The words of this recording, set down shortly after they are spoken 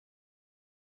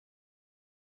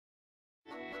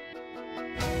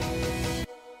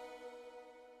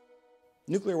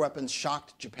Nuclear weapons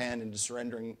shocked Japan into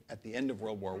surrendering at the end of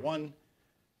World War I,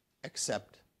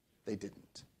 except they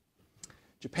didn't.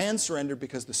 Japan surrendered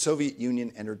because the Soviet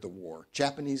Union entered the war.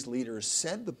 Japanese leaders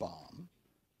said the bomb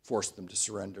forced them to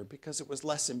surrender because it was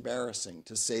less embarrassing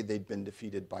to say they'd been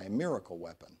defeated by a miracle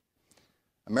weapon.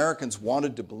 Americans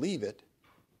wanted to believe it,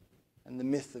 and the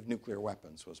myth of nuclear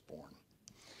weapons was born.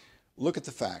 Look at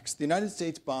the facts. The United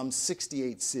States bombed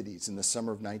 68 cities in the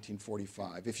summer of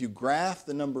 1945. If you graph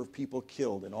the number of people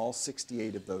killed in all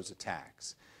 68 of those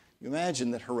attacks, you imagine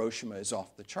that Hiroshima is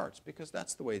off the charts because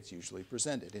that's the way it's usually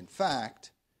presented. In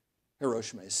fact,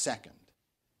 Hiroshima is second.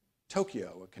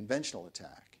 Tokyo, a conventional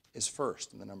attack, is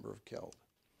first in the number of killed.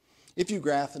 If you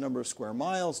graph the number of square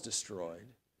miles destroyed,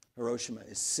 Hiroshima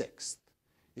is sixth.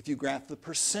 If you graph the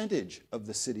percentage of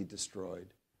the city destroyed,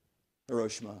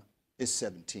 Hiroshima is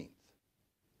 17th.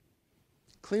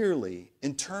 Clearly,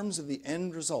 in terms of the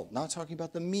end result, not talking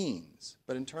about the means,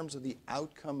 but in terms of the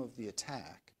outcome of the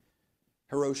attack,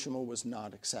 Hiroshima was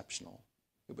not exceptional.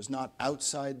 It was not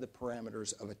outside the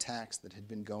parameters of attacks that had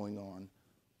been going on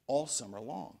all summer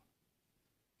long.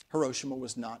 Hiroshima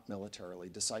was not militarily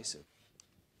decisive.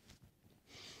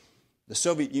 The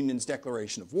Soviet Union's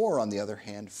declaration of war, on the other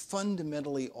hand,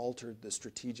 fundamentally altered the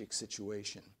strategic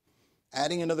situation.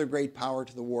 Adding another great power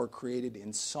to the war created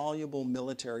insoluble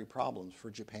military problems for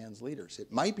Japan's leaders.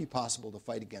 It might be possible to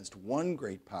fight against one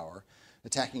great power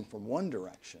attacking from one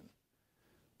direction,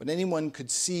 but anyone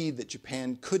could see that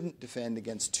Japan couldn't defend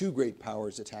against two great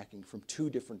powers attacking from two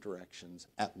different directions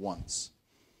at once.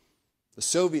 The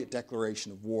Soviet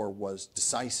declaration of war was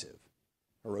decisive.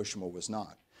 Hiroshima was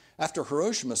not. After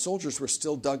Hiroshima, soldiers were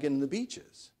still dug in the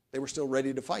beaches. They were still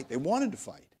ready to fight. They wanted to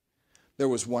fight. There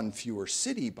was one fewer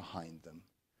city behind them,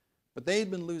 but they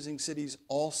had been losing cities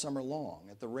all summer long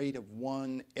at the rate of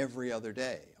one every other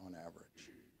day on average.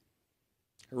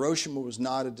 Hiroshima was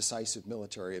not a decisive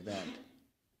military event.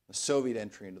 The Soviet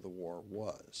entry into the war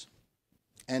was.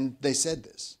 And they said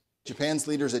this. Japan's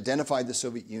leaders identified the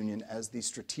Soviet Union as the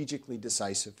strategically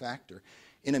decisive factor.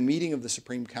 In a meeting of the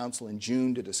Supreme Council in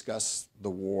June to discuss the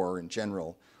war and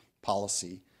general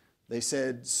policy, they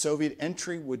said Soviet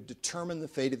entry would determine the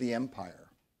fate of the empire.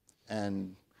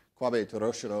 And Kwabe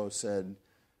Toroshiro said,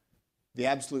 the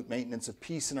absolute maintenance of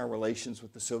peace in our relations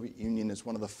with the Soviet Union is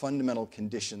one of the fundamental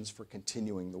conditions for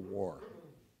continuing the war.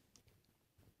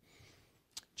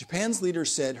 Japan's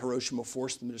leaders said Hiroshima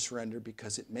forced them to surrender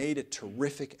because it made a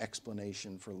terrific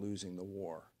explanation for losing the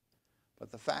war.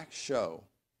 But the facts show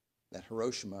that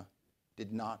Hiroshima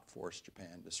did not force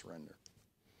Japan to surrender.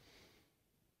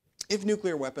 If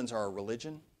nuclear weapons are a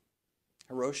religion,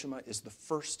 Hiroshima is the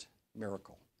first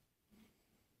miracle.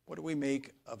 What do we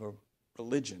make of a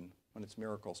religion when its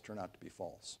miracles turn out to be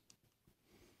false?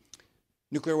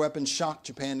 Nuclear weapons shocked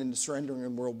Japan into surrendering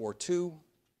in World War II,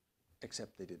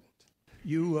 except they didn't.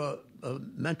 You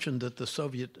mentioned that the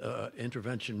Soviet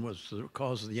intervention was the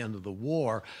cause of the end of the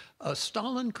war.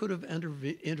 Stalin could have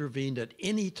intervened at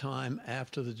any time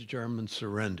after the Germans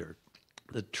surrendered.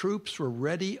 The troops were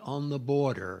ready on the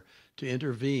border to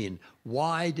intervene.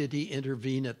 Why did he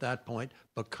intervene at that point?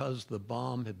 Because the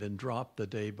bomb had been dropped the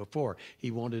day before. He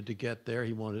wanted to get there.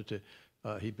 He wanted to.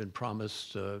 He'd been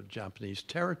promised Japanese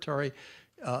territory.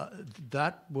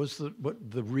 That was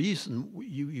the reason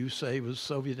you say was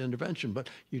Soviet intervention, but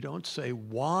you don't say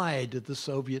why did the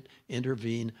Soviet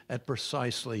intervene at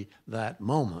precisely that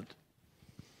moment.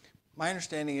 My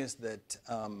understanding is that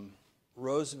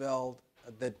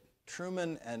that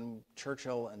Truman and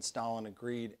Churchill and Stalin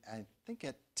agreed, I think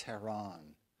at Tehran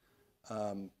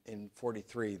in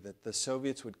 '43, that the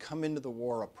Soviets would come into the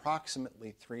war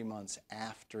approximately 3 months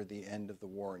after the end of the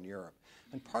war in Europe.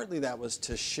 And partly that was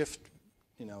to shift,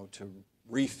 to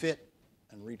refit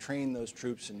and retrain those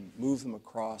troops and move them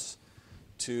across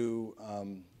to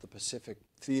the Pacific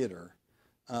theater.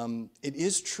 It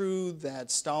is true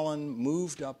that Stalin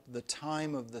moved up the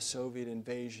time of the Soviet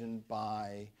invasion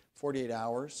by 48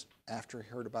 hours after he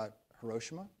heard about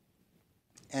Hiroshima.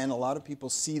 And a lot of people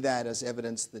see that as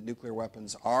evidence that nuclear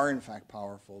weapons are in fact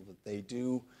powerful, that they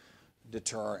do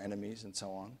deter our enemies and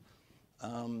so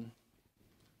on.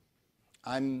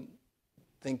 I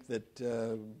think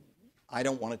that I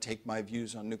don't want to take my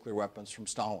views on nuclear weapons from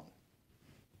Stalin.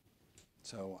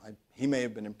 So he may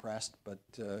have been impressed, but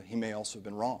he may also have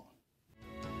been wrong.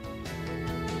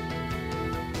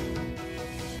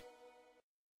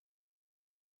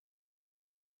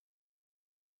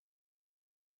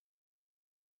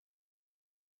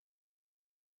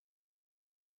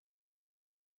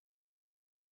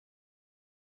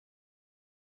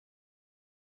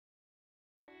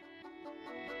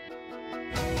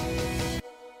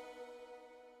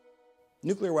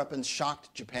 Nuclear weapons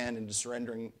shocked Japan into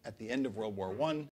surrendering at the end of World War I,